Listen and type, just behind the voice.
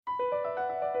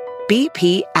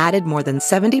BP added more than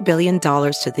 $70 billion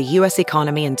to the U.S.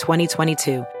 economy in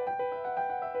 2022.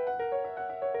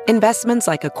 Investments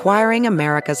like acquiring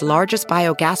America's largest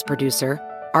biogas producer,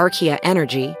 Archaea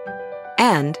Energy,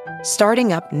 and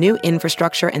starting up new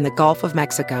infrastructure in the Gulf of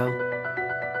Mexico.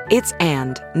 It's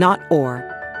and, not or.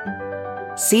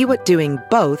 See what doing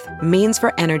both means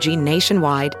for energy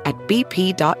nationwide at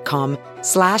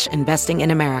bp.com/investing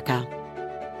in America.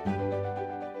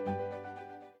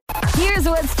 Here's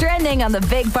what's trending on the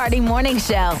Big Party Morning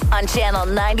Show on Channel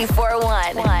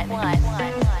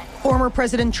 94.1. Former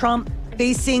President Trump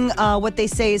facing what they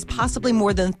say is possibly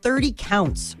more than 30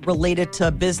 counts related to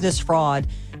business fraud.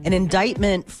 An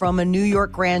indictment from a New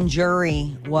York grand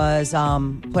jury was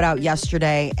put out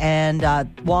yesterday. And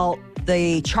while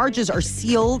the charges are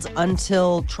sealed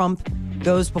until Trump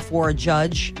goes before a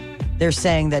judge, they're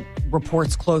saying that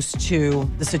reports close to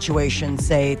the situation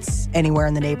say it's anywhere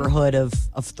in the neighborhood of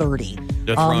 30.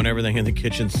 They're throwing everything in the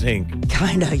kitchen sink.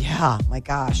 Kind of, yeah. My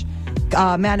gosh.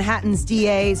 Manhattan's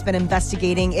DA has been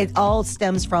investigating. It all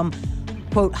stems from,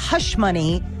 quote, hush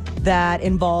money that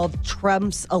involved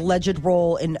Trump's alleged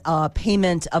role in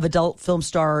payment of adult film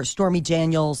star Stormy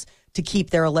Daniels to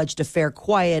keep their alleged affair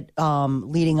quiet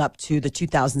leading up to the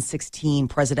 2016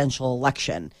 presidential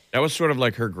election. That was sort of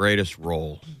like her greatest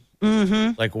role.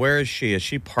 Mm-hmm. Like, where is she? Is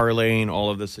she parlaying all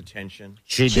of this attention?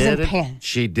 She's in did pain. it.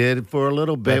 She did it for a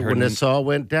little bit. When this all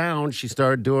went down, she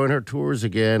started doing her tours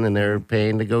again, and they're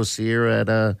paying to go see her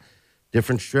at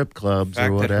different strip clubs The fact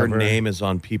or whatever. that her name is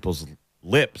on people's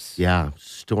lips. Yeah,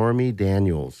 Stormy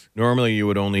Daniels. Normally, you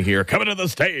would only hear, coming to the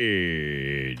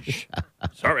stage.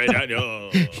 Sorry, Daniel.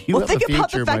 You have think a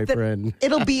about future, the fact my that friend.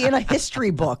 it'll be in a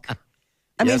history book.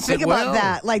 I mean, Yes, think it about will.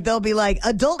 that. Like, they'll be like,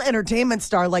 adult entertainment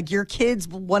star, like your kids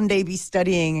will one day be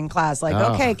studying in class. Like,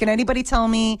 okay, can anybody tell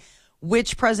me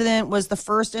which president was the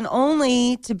first and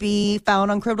only to be found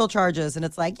on criminal charges? And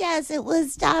it's like, yes, it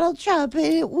was Donald Trump.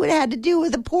 It had to do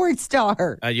with a porn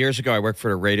star. Years ago, I worked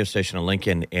for a radio station in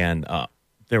Lincoln, and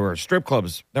there were strip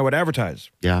clubs that would advertise.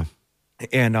 Yeah.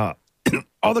 And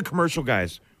all the commercial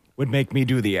guys would make me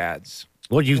do the ads.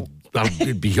 Well,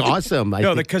 it'd be awesome. No, I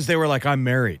think. because they were like, I'm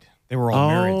married. They were all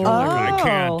married. They were like,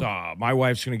 I Oh. can't. My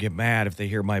wife's going to get mad if they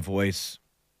hear my voice.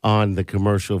 On the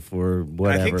commercial for And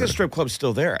whatever. I think the strip club's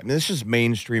still there. I mean, this is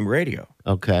mainstream radio.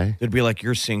 Okay. It'd be like,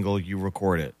 you're single, you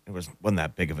record it. It wasn't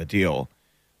that big of a deal.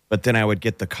 But then I would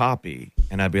get the copy,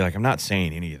 and I'd be like, I'm not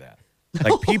saying any of that.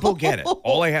 Like, people get it.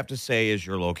 All I have to say is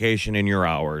your location and your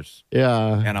hours,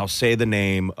 Yeah. and I'll say the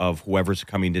name of whoever's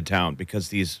coming to town, because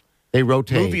these They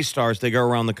rotate. movie stars, they go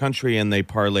around the country and they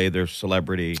parlay their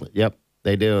celebrity Yep.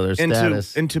 They do. Their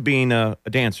status. into being a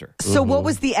dancer. So what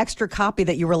was the extra copy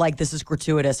that you were like, this is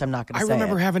gratuitous, I'm not going I to say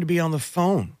remember it? having to be on the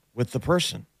phone with the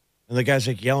person, and the guy's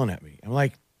like yelling at me. I'm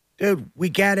like, dude, we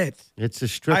get it. It's a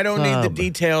strip I don't need the club.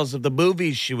 details of the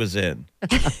movies she was in.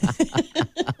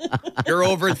 You're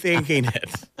overthinking it.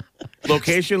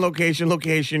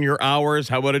 Location, your hours,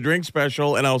 how about a drink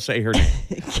special, and I'll say her name.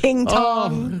 King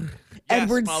Tom,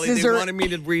 Edward Yes, Molly, Scissor, they wanted me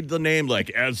to read the name, like,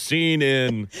 as seen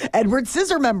in... Edward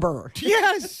Scissor member.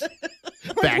 Yes!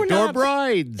 We're Backdoor not-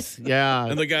 brides. Yeah.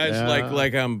 And the guy's Yeah.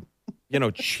 like I'm,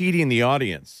 cheating the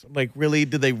audience. I'm like, really?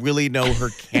 Do they really know her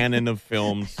canon of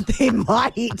films? They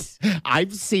might.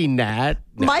 I've seen that.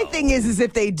 My thing is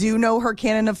if they do know her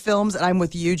canon of films, and I'm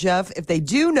with you, Jeff, if they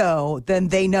do know, then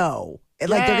they know.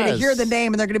 Like, they're going to Yes. hear the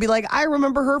name, and they're going to be like, I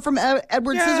remember her from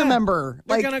Edward Scissor member.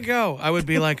 They're Like, gonna go. I would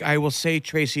be like, I will say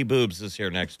Tracy Boobs is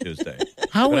here next Tuesday.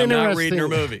 How but I'm not interesting reading her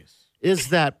movies. is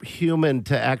that human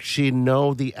to actually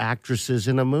know the actresses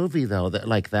in a movie, though,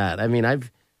 like that? I mean,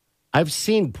 I've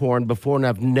seen porn before, and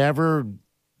I've never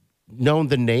known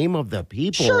the name of the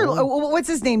people. sure. What's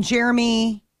his name?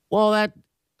 Jeremy? Well,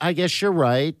 I guess you're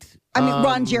right. I mean,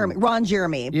 Ron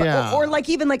Jeremy. But- yeah. Or like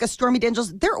even like a Stormy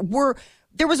Daniels.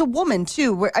 There was a woman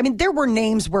too. Where I mean, there were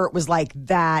names where it was like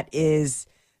that is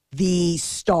the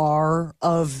star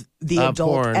of the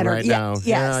adult porn right now. Yes.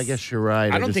 Yeah, I guess you're right.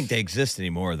 I don't think they exist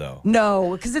anymore, though.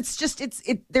 No, because it's just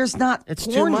there's not It's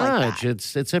too porn much. like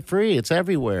that. It's a free. It's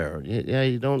everywhere. Yeah,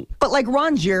 you don't. But like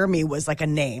Ron Jeremy was like a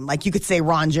name. Like you could say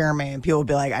Ron Jeremy, and people would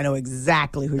be like, I know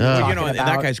exactly who you're talking And about.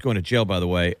 that guy's going to jail, by the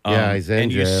way. Yeah, he's in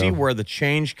And you jail. see where the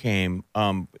change came.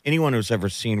 Anyone who's ever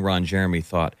seen Ron Jeremy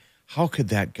thought, how could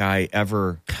that guy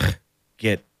ever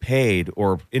get paid,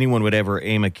 or anyone would ever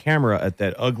aim a camera at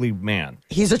that ugly man?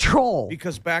 He's a troll.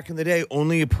 Because back in the day,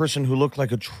 only a person who looked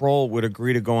like a troll would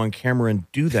agree to go on camera and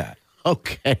do that.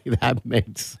 Okay, that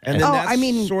makes sense. And then Oh, that's I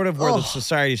mean, sort of where the ugh.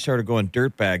 society started going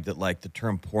dirtbag, that like the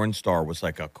term porn star was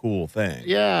like a cool thing.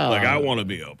 Yeah. Like, I want to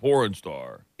be a porn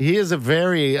star. He is a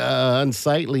very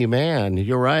unsightly man.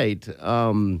 You're right.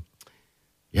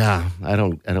 Yeah, I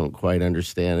don't quite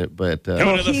understand it, but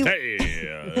Coming to the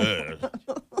stage.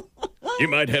 You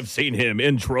might have seen him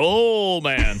in Troll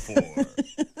Man 4.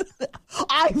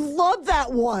 I love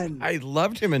that one. I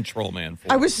loved him in Troll Man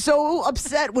 4. I was so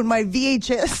upset when my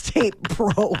VHS tape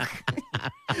broke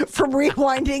from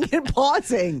rewinding and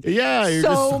pausing. yeah, you're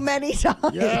So just, many times.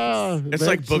 yeah, It's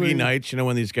like eventually- Boogie Nights,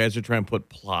 when these guys are trying to put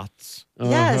plots.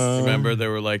 Yes. Remember, they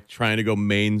were like trying to go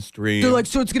mainstream. They're like,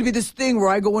 so it's going to be this thing where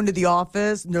I go into the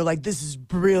office and they're like, this is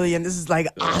brilliant. This is like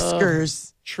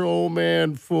Oscars. Troll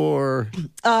Man 4.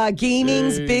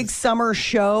 Gaming's Jeez. big summer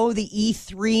show, the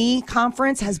E3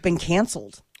 conference, has been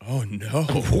canceled. oh, no.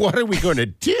 What are we going to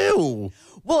do?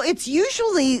 Well, it's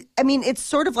usually, I mean, it's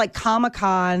sort of like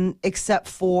Comic-Con, except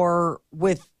for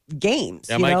with games,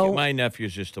 Yeah, you know? my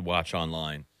nephew's used to watch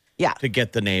online Yeah, to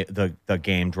get the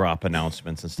game drop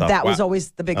announcements and stuff. that was Wow.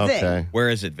 always the big thing. Okay. Where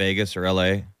is it, Vegas or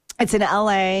L.A.? It's in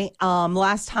LA.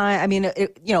 Last time, I mean,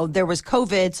 there was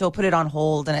COVID, so put it on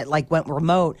hold and it like went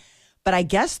remote. But I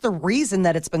guess the reason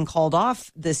that it's been called off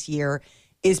this year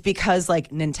is because like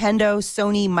Nintendo,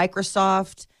 Sony,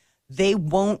 Microsoft, they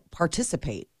won't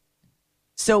participate.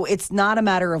 So it's not a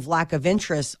matter of lack of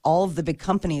interest. All of the big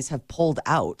companies have pulled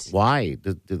out. Why?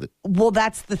 Well,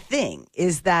 that's the thing,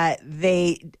 is that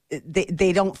they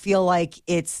don't feel like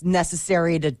it's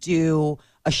necessary to do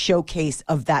a showcase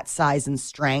of that size and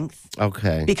strength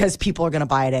Okay. because people are going to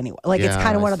buy it anyway. Like, it's Yeah,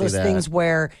 kind of I one of see those that. things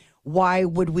where why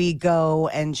would we go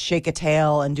and shake a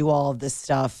tail and do all of this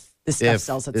stuff? This stuff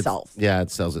sells itself. Yeah,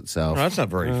 it sells itself. No, that's not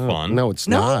very fun. No, it's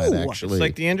No. not, It's actually. It's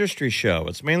like the industry show.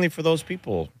 It's mainly for those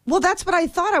people. Well, that's what I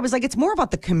thought. I was like, it's more about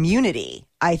the community,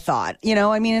 I thought. You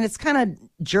know, I mean, and it's kind of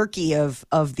jerky of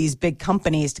these big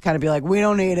companies to kind of be like, we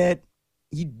don't need it.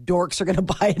 You dorks are going to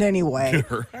buy it anyway.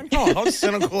 I know. How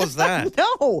cynical is that?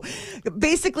 No.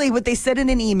 Basically, what they said in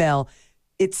an email,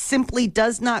 it simply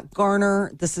does not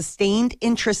garner the sustained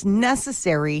interest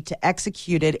necessary to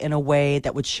execute it in a way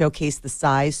that would showcase the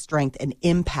size, strength, and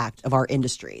impact of our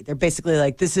industry. They're basically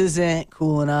like, this isn't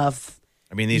cool enough.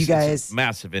 I mean, You these guys- it's a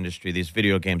massive industry. These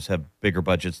video games have bigger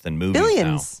budgets than movies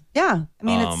Billions. Yeah. I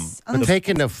mean, it's. But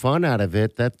taking the fun out of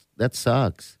it, that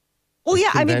sucks. Well,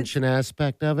 yeah. I mean, Convention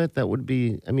aspect of it, that would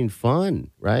be, fun,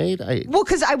 right? well,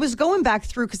 because I was going back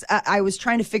through because I was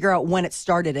trying to figure out when it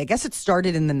started. I guess it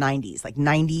started in the 90s, like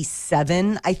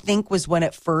 97, I think was when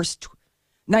it first,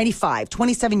 95,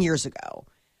 27 years ago.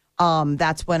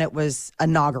 That's when it was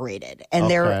inaugurated. And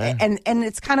Okay. and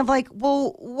it's kind of like,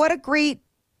 well, what a great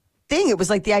thing. It was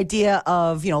like the idea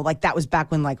of, like that was back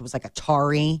when like it was like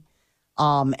Atari.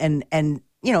 And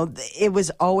it was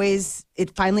always,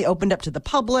 it finally opened up to the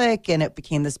public and it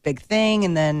became this big thing.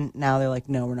 And then now they're like,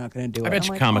 no, we're not going to do it. I bet I'm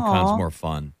you like, Comic Con's "Aw." more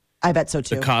fun. I bet so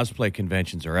The too. cosplay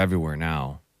conventions are everywhere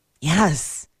now.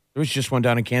 Yes. There was just one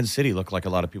down in Kansas City. Looked like a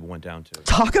lot of people went down to.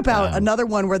 Talk about another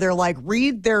one where they're like,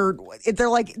 they're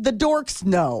like, the dorks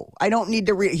know. I don't need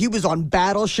to read. He was on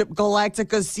Battleship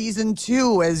Galactica season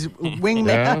 2 as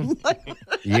wingman.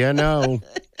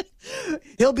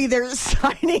 He'll be there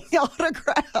signing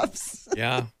autographs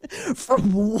Yeah.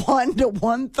 from 1 to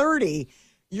 1:30.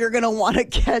 You're going to want to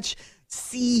catch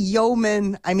C.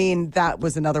 Yeoman. I mean, that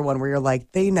was another one where you're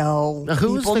like, they know. Now,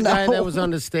 who's People the guy know. that was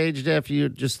on the stage, Jeff? You're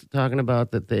just talking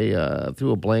about that they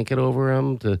threw a blanket over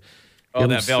him to. Oh, give him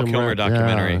that Val some Kilmer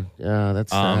documentary. Yeah,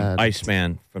 that's sad.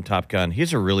 Iceman from Top Gun.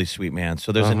 He's a really sweet man.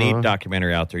 So there's a neat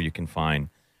documentary out there you can find.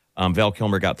 Val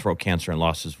Kilmer got throat cancer and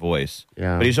lost his voice.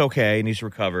 Yeah. But he's okay and he's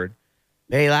recovered.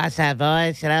 He lost that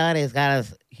voice, and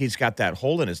he's got that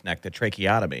hole in his neck, the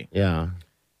tracheotomy. Yeah.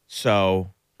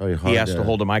 So Probably he hard has to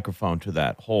hold a microphone to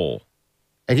that hole.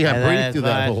 And yeah, And breathe then through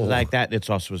that it's hole. like that. It's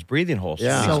also his breathing hole. So,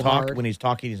 Yeah. So hard. when he's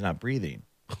talking, he's not breathing.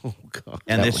 Oh, God.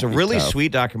 And That it's a would be really tough.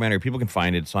 sweet documentary. People can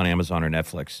find it. It's on Amazon or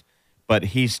Netflix. But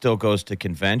he still goes to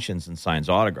conventions and signs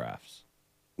autographs.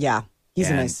 Yeah. He's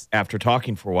And a nice, after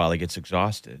talking for a while, he gets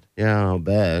exhausted. Yeah, I'll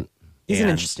bet. he's an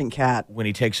and- interesting cat. When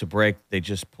he takes a break, they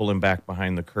just pull him back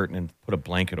behind the curtain and put a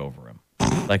blanket over him,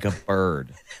 like a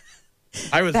bird.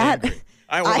 I was That- angry.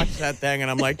 I watched that thing, and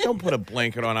I'm like, don't put a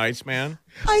blanket on Iceman.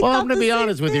 Well, I'm going to be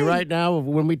honest with you. Right now,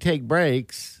 when we take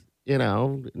breaks,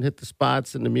 and hit the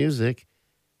spots and the music,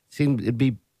 it'd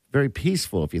be very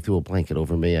peaceful if you threw a blanket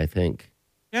over me, I think.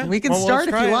 Yeah, We can well, start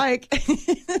let's if you try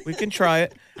it. like. We can try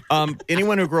it.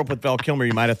 Anyone who grew up with Val Kilmer,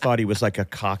 you might have thought he was like a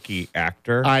cocky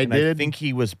actor. I And did. I think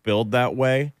he was billed that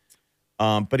way.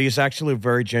 But he's actually a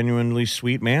very genuinely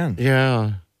sweet man.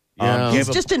 Yeah. Yeah. He's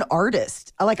just an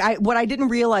artist. What I didn't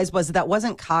realize was that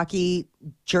wasn't cocky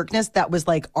jerkness. That was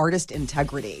like artist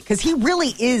integrity, because he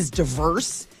really is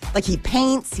diverse. Like, he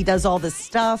paints, he does all this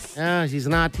stuff. Yeah, he's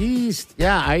an artiste.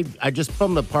 Yeah, I just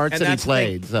from the parts And that he that's the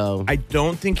thing. played. So I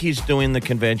don't think he's doing the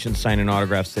convention signing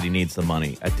autographs that he needs the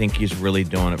money. I think he's really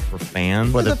doing it for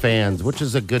fans. for the fans, which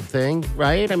is a good thing,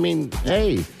 right? I mean,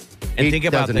 hey. And he think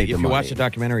about doesn't that. need If the you money. watch the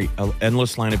documentary, an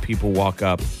endless line of people walk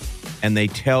up and they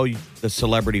tell the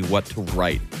celebrity what to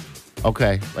write,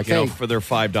 Okay, like, you know, hey, for their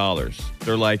 $5.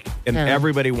 They're like, and Yeah.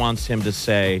 everybody wants him to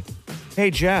say, "Hey,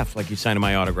 Jeff," like, he signed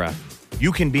my autograph.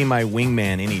 "You can be my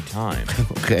wingman anytime."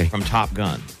 okay. From Top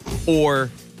Gun. Or,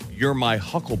 "You're my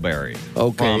Huckleberry."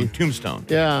 Okay. From Tombstone.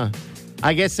 Yeah.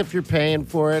 I guess if you're paying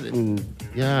for it, and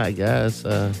yeah, I guess.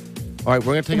 All right,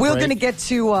 we're going to take a We're break. going to get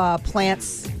to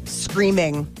plants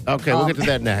screaming. Okay, we'll get to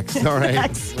that next. All right.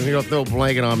 Next. We're going to throw a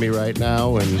blanket on me right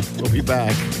now, and we'll be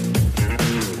back.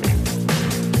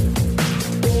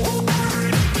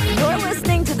 You're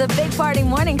listening to the Big Party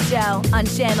Morning Show on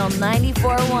Channel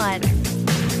 94.1.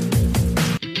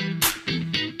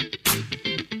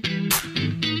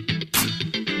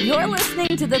 You're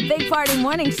listening to the Big Party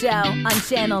Morning Show on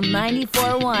Channel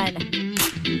 94.1.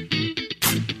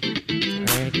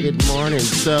 All right, good morning.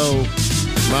 So,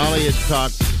 Molly had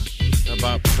talked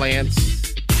about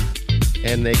plants,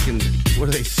 and they can, what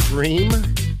do they, scream?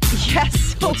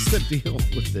 Yes. So What's the deal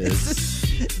with this?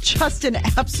 just an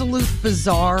absolute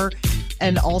bizarre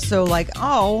and also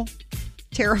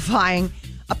terrifying.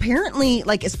 Apparently,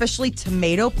 especially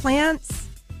tomato plants,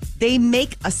 they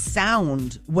make a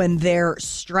sound when they're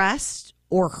stressed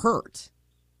or hurt.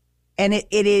 And it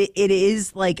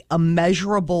is like a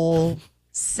measurable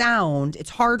sound. It's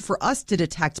hard for us to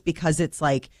detect because it's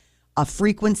like a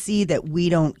frequency that we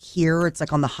don't hear. It's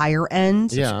like on the higher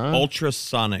end. Yeah.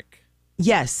 Ultrasonic.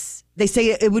 Yes. They say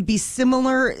it would be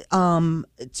similar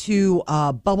to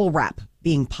bubble wrap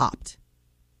being popped.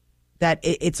 That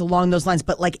it's along those lines.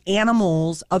 But like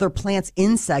animals, other plants,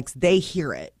 insects, they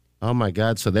hear it. Oh, my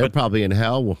God. So they're probably in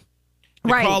hell.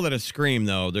 They Right. call it a scream,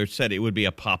 though. They said it would be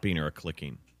a popping or a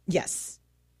clicking. Yes.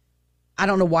 I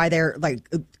don't know why they're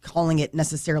calling it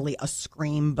necessarily a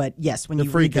scream, but yes, when To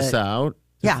you freak read us the, out.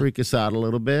 Yeah. Freak us out a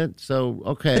little bit. So,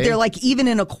 okay. But they're like, even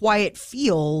in a quiet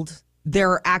field,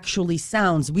 there are actually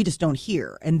sounds we just don't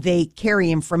hear, and they carry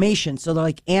information. So they're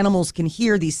like, animals can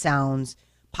hear these sounds.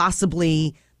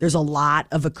 Possibly there's a lot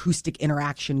of acoustic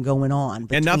interaction going on.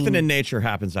 And nothing between- in nature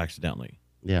happens accidentally.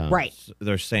 Yeah. Right.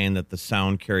 They're saying that the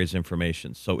sound carries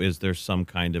information. So is there some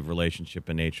kind of relationship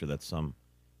in nature that some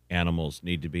animals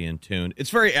need to be in tune?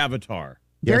 It's very Avatar.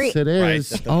 Yes, it Right, is.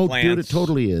 that the Oh, dude, it plants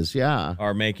totally is. Yeah.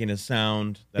 Are making a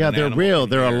sound. That Yeah, an they're animal real. can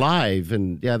They're hear. alive.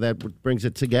 And yeah, that brings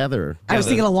it together. I was Yeah,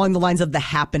 thinking along the lines of The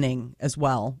Happening as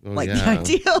well. Oh, The yeah.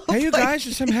 idea of Hey, you guys,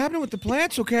 there's something happening with the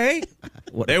plants, okay?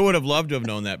 What- They would have loved to have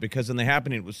known that because in The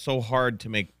Happening, it was so hard to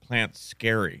make plants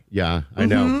scary. Yeah, I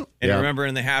know. Mm-hmm. And Yeah. remember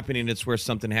in The Happening, it's where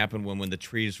something happened when the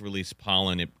trees release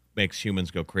pollen, it makes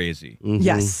humans go crazy.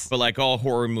 Yes. But like all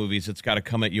horror movies, it's got to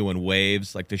come at you in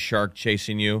waves, like the shark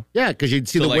chasing you. Yeah, because you'd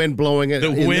see So, the like, wind blowing it the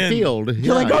in the wind. field.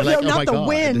 You're like, Yeah, oh, no, my not the God.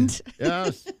 wind.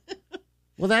 Yes.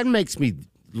 Well, that makes me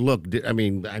look. I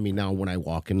mean, now when I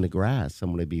walk in the grass, I'm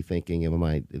going to be thinking,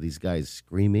 are these guys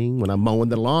screaming when I'm mowing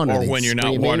the lawn? Are Or they when you're not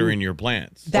screaming? watering your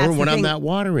plants. That's or the when I'm thing. not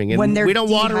watering. And When they're we don't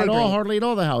water at all, dehydrated. hardly at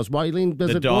all, the house. Wileen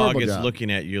does The a dog horrible is job.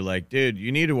 looking at you like, dude,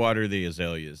 you need to water the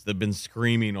azaleas. They've been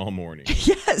screaming all morning.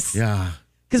 Yes. Yeah.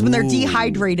 Because when they're Ooh.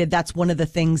 dehydrated, that's one of the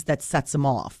things that sets them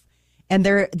off. And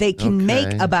they can make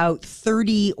Okay. about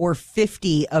 30 or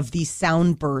 50 of these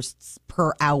sound bursts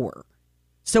per hour.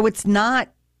 So it's not,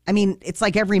 I mean, it's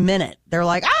like every minute. They're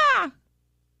like, ah,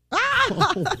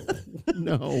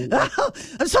 No.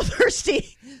 I'm so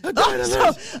thirsty.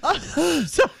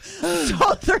 So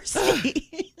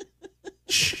thirsty.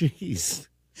 Jeez.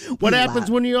 What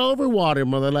happens when you overwater,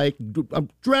 mother? Like, I'm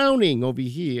drowning over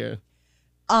here.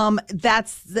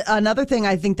 That's another thing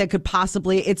I think that could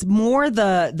possibly, it's more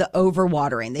the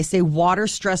overwatering. They say water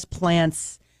stress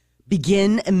plants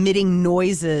begin emitting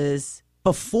noises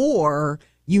before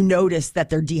you notice that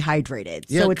they're dehydrated.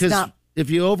 Yeah, So it's 'cause not, if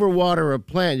you overwater a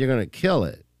plant, you're going to kill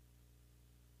it.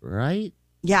 Right?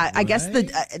 yeah, I guess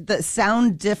the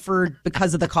sound differed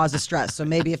because of the cause of stress. So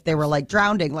maybe if they were like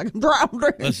drowning, like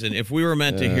drowning. Listen, if we were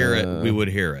meant to hear it, we would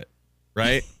hear it,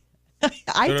 right?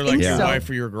 I Sort of think like your so. wife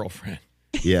or your girlfriend.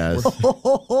 Yes.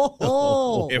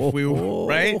 If we,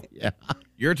 right? Yeah.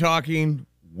 You're talking,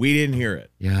 we didn't hear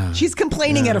it. Yeah. She's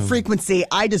complaining at a frequency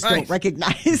I just Right. don't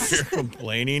recognize. You're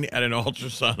complaining at an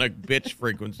ultrasonic bitch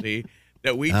frequency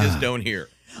that we just don't hear.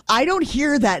 I don't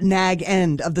hear that nag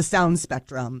end of the sound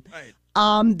spectrum. Right.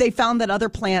 They found that other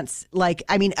plants,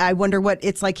 I wonder what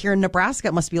it's like here in Nebraska.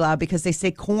 It must be loud because they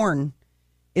say corn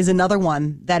is another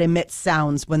one that emits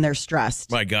sounds when they're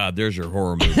stressed. My God, there's your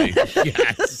horror movie.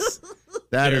 Yes.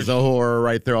 That is a horror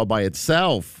right there all by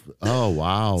itself. Oh,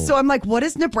 wow. So I'm like, what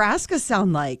does Nebraska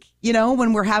sound like? You know,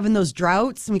 when we're having those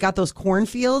droughts and we got those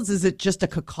cornfields, is it just a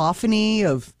cacophony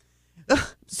of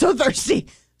so thirsty?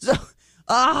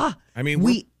 I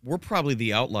mean, we're probably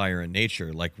the outlier in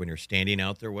nature. Like when you're standing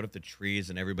out there, what if the trees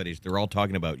and they're all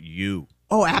talking about you?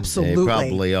 Oh, absolutely. They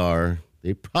probably are.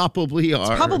 They probably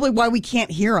are. It's probably why we can't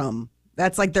hear them.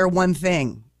 That's like their one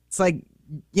thing. It's like,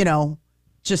 you know,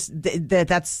 just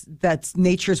that's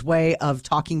nature's way of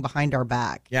talking behind our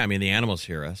back. Yeah, I mean, the animals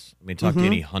hear us. I mean, talk to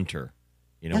any hunter.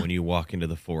 You know, when you walk into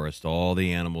the forest, all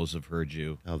the animals have heard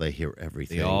you. Oh, they hear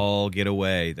everything. They all get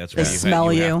away. That's why they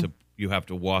smell you. You have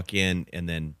to walk in and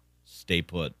then stay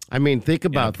put. I mean, think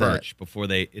about that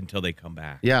until they come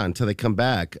back. Yeah, until they come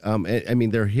back. I mean,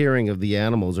 their hearing of the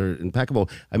animals are impeccable.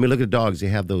 I mean, look at dogs. They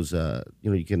have those.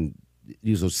 You can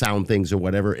use those sound things or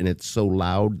whatever, and it's so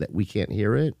loud that we can't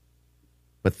hear it,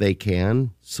 but they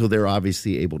can. So they're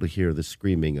obviously able to hear the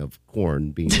screaming of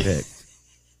corn being picked.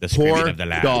 The screaming of the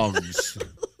land. Dogs.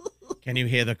 Can you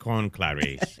hear the corn,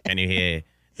 Clarice? Can you hear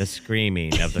the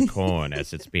screaming of the corn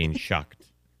as it's being shucked?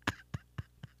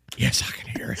 Yes, I can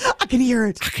hear it. I can hear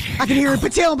it. I can hear it,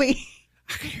 but tell me.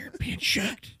 I can hear it being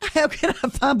shucked. How can I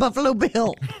find Buffalo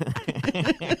Bill?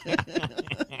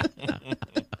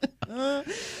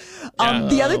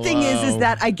 The other thing is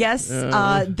that I guess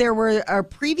there were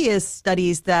previous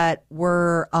studies that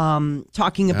were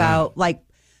talking about like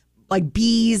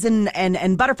bees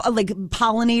and butterflies, like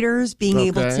pollinators being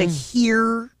able to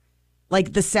hear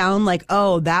like the sound, like,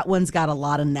 oh, that one's got a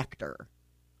lot of nectar.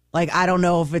 Like, I don't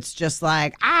know if it's just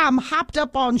like, I'm hopped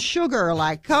up on sugar.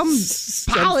 Like, come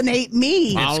pollinate me.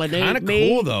 It's kind of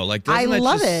cool, though. Like, doesn't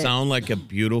that just sound like a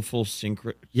beautiful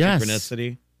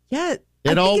synchronicity? Yeah.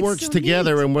 It all works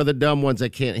together, and we're the dumb ones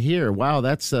that can't hear. Wow,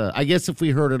 that's, I guess if we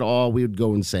heard it all, we would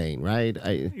go insane, right?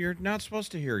 You're not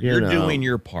supposed to hear. You're doing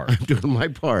your part. I'm doing my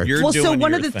part. So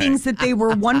one of the things that they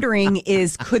were wondering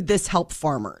is, could this help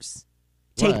farmers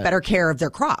take better care of their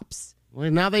crops? Well,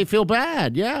 now they feel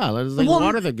bad. Yeah, let's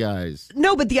water the guys.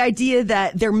 No, but the idea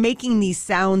that they're making these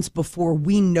sounds before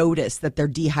we notice that they're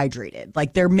dehydrated.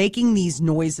 Like they're making these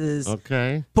noises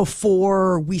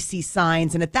before we see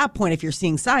signs. And at that point, if you're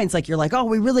seeing signs, like you're like, oh,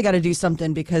 we really got to do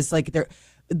something because like they're.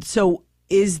 So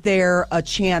is there a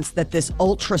chance that this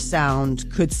ultrasound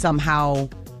could somehow.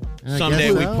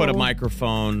 Someday we put a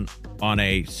microphone on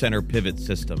a center pivot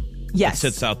system. Yes.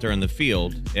 It sits out there in the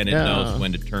field and it knows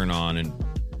when to turn on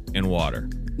and water.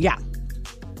 Yeah.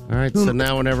 All right, so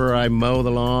now whenever I mow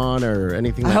the lawn or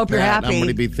anything like that, you're happy. I'm going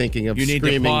to be thinking of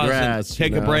screaming grass. And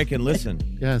take a break and listen.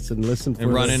 Yes, and listen for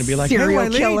and run in and be like, serial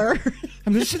killer.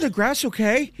 I'm listening to the grass,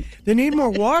 okay? They need more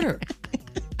water.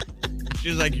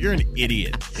 She's like, you're an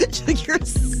idiot. You're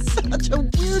such a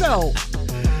weirdo.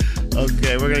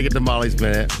 Okay, we're going to get to Molly's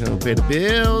Minute. Going to pay the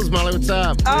bills. Molly, what's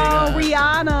up?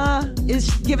 Rihanna is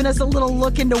giving us a little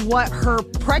look into what her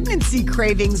pregnancy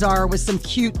cravings are with some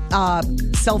cute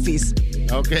selfies.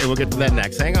 Okay, we'll get to that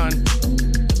next. Hang on.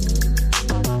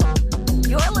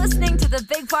 You're listening to the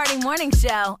Big Party Morning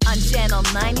Show on Channel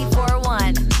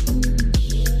 94.1.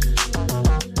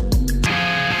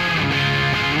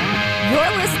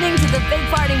 You're listening to the Big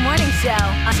Party Morning Show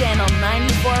on Channel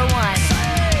 94.1.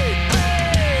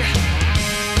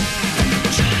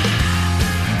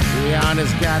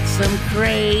 Rihanna's got some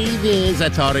cravings. I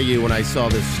thought of you when I saw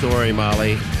this story,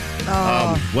 Molly.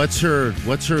 What's her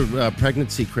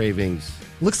pregnancy cravings?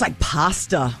 Looks like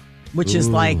pasta, which is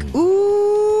like,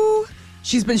 ooh.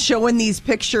 She's been showing these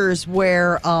pictures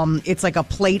where it's like a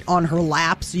plate on her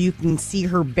lap so you can see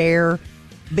her bare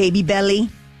baby belly.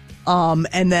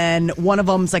 And then one of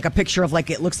them's like a picture of like,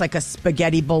 it looks like a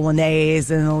spaghetti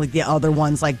bolognese, and like the other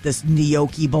one's like this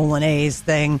gnocchi bolognese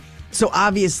thing. So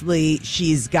obviously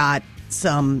she's got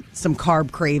some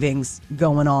carb cravings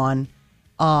going on.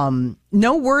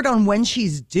 No word on when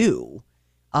she's due.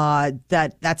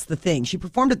 That's the thing. She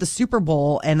performed at the Super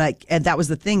Bowl, and that was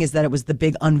the thing, is that it was the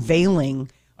big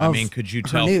unveiling of could you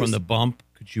tell from the bump?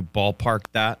 Could you ballpark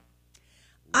that?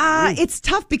 It's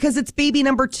tough because it's baby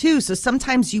number 2. So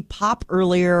sometimes you pop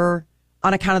earlier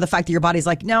on account of the fact that your body's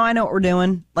like, no, I know what we're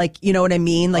doing. Like, you know what I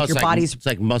mean? Like your body's... It's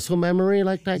like muscle memory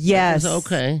like that? Yes.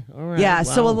 Okay. All right. Yeah. Wow.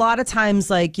 So a lot of times,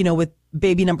 like, you know, with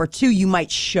baby number 2, you might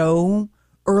show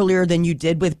earlier than you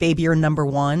did with baby or number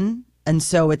 1. And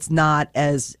so it's not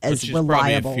as she's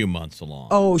reliable. Probably a few months along.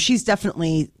 Oh, she's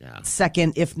definitely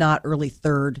second, if not early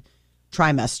third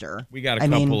trimester. We got a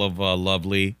couple of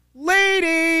lovely ladies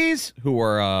ladies who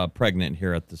are pregnant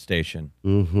here at the station.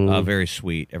 Mm-hmm. Very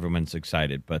sweet. Everyone's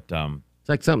excited. But It's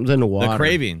like something's in the water. the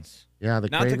cravings. Yeah, the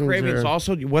Not cravings. the cravings. are-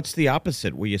 Also, what's the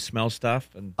opposite? Where you smell stuff?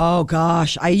 And Oh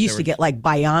gosh, I used There to was- get like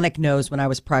bionic nose when I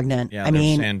was pregnant. yeah, I they're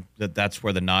mean, saying that's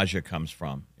where the nausea comes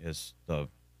from. Is the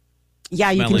yeah,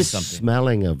 you can smelling just something.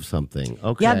 Smelling of something.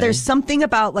 Okay. yeah. There's something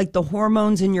about like the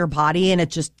hormones in your body, and it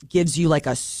just gives you like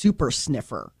a super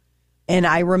sniffer. And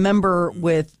I remember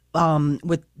with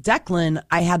Declan,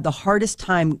 I had the hardest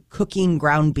time cooking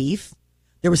ground beef.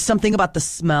 There was something about the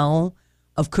smell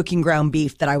of cooking ground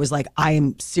beef that I was like, I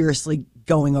am seriously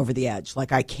going over the edge.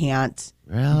 Like I can't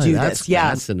Really? do That's this. Yeah.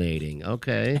 fascinating.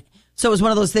 Okay. So it was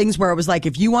one of those things where it was like,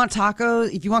 if you want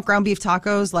tacos, if you want ground beef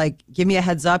tacos, like give me a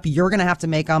heads up. You're going to have to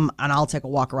make them and I'll take a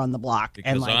walk around the block because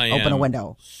and like I open a am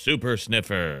window. super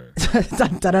sniffer.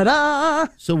 Dun, da, da, da.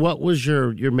 So what was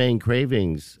your main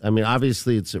cravings? I mean,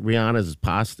 obviously it's Rihanna's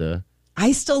pasta.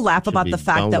 I still laugh about be the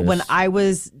fact that when bonus. I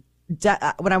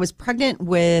was pregnant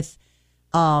with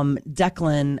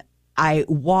Declan, I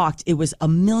walked. It was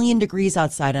 1,000,000 degrees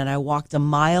outside, and I walked a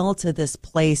mile to this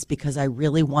place because I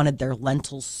really wanted their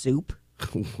lentil soup.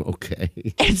 Okay.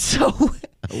 And so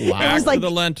it Back was to like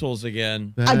the lentils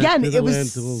again. again, to the it was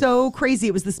lentils. so crazy.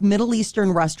 It was this Middle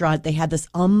Eastern restaurant. They had this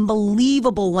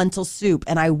unbelievable lentil soup,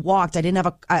 and I walked. I didn't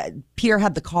have Peter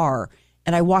had the car,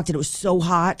 and I walked, and it was so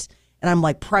hot. And I'm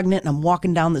like pregnant, and I'm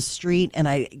walking down the street, and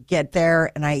I get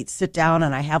there, and I sit down,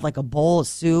 and I have like a bowl of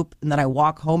soup, and then I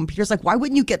walk home. Peter's like, "Why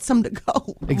wouldn't you get some to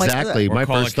go?" I'm like, Exactly. Or My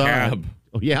call a first thought. cab.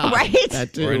 Oh, yeah. Right?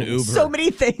 That too. Or an Uber. so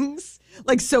many things.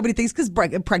 Like so many things because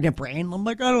pregnant brain. I'm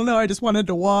like, I don't know. I just wanted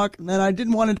to walk, and then I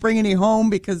didn't want to bring any home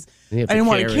because I You have to didn't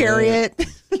want to carry carry it.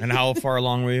 And how far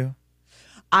along were you?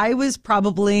 I was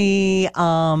probably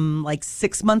like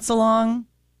 6 months along.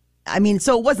 I mean,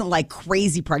 so it wasn't like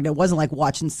crazy pregnant. It wasn't like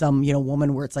watching some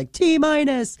woman where it's like T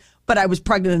minus. But I was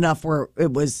pregnant enough where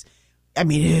it was. I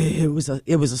mean, it was a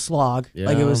slog.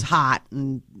 Like it Yeah. was hot,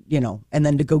 and and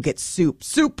then to go get soup.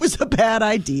 Soup was a bad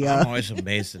idea. I'm always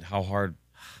amazed at how hard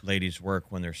ladies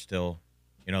work when they're still,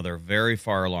 they're very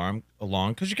far along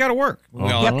because you got to work.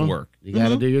 We all have to work. You got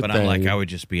to do your But thing. I'm like, I would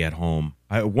just be at home.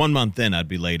 1 month in, I'd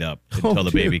be laid up until the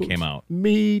baby came out.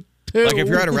 Me too. Like if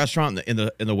you're at a restaurant and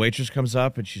the waitress comes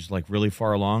up and she's like really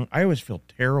far along, I always feel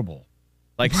terrible.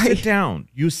 Like sit down,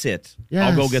 you sit.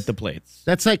 I'll go Yes. get the plates.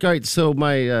 That's like, all right, so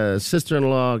my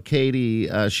sister-in-law, Katie,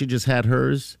 she just had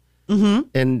hers. Mm-hmm.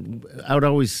 And I would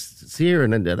always see her,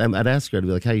 and I'd ask her, I'd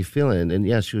be like, how you feeling? And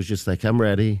yeah, she was just like, I'm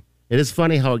ready. It is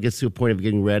funny how it gets to a point of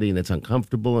getting ready, and it's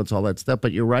uncomfortable, and it's all that stuff.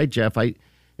 But you're right, Jeff. And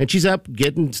she's up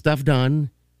getting stuff done.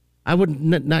 I would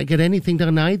not get anything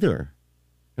done either.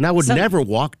 And I would never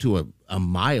walk to a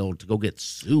mile to go get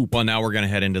soup. Well, now we're going to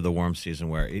head into the warm season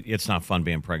where it's not fun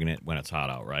being pregnant when it's hot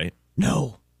out, right?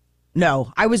 No.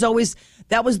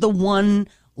 That was the one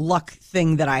luck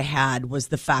thing that I had was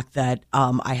the fact that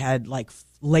I had like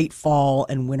late fall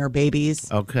and winter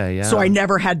babies. Okay, yeah. So I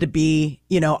never had to be,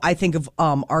 I think of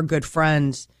our good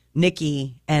friend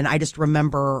Nikki, and I just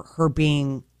remember her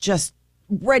being just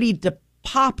ready to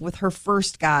pop with her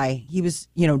first guy. He was,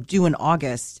 due in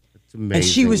August. amazing, and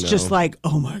she was though. just like,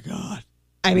 oh my God.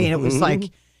 I mean, it was like,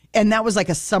 and that was like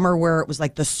a summer where it was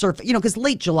like the surf, because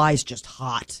late July is just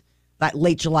hot. That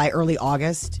late July, early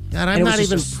August. God, And I'm it was not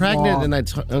just even a pregnant, slog. and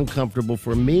it's uncomfortable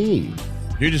for me.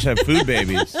 You just have food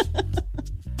babies.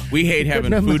 We hate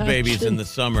having Couldn't food imagine. babies in the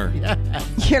summer.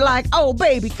 You're like, oh,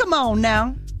 baby, come on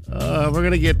now. We're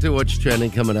going to get to what's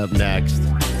trending coming up next.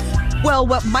 Well,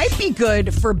 what might be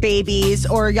good for babies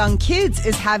or young kids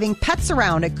is having pets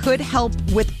around. It could help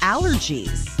with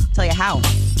allergies. Tell you how.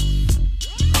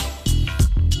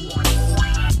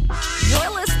 You're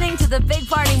listening to the Big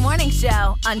Party Morning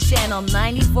Show on Channel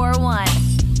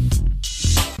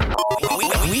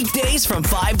 94.1. Weekdays from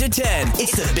 5 to 10.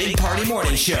 It's the Big Party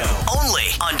Morning Show. Only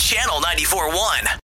on Channel 94.1.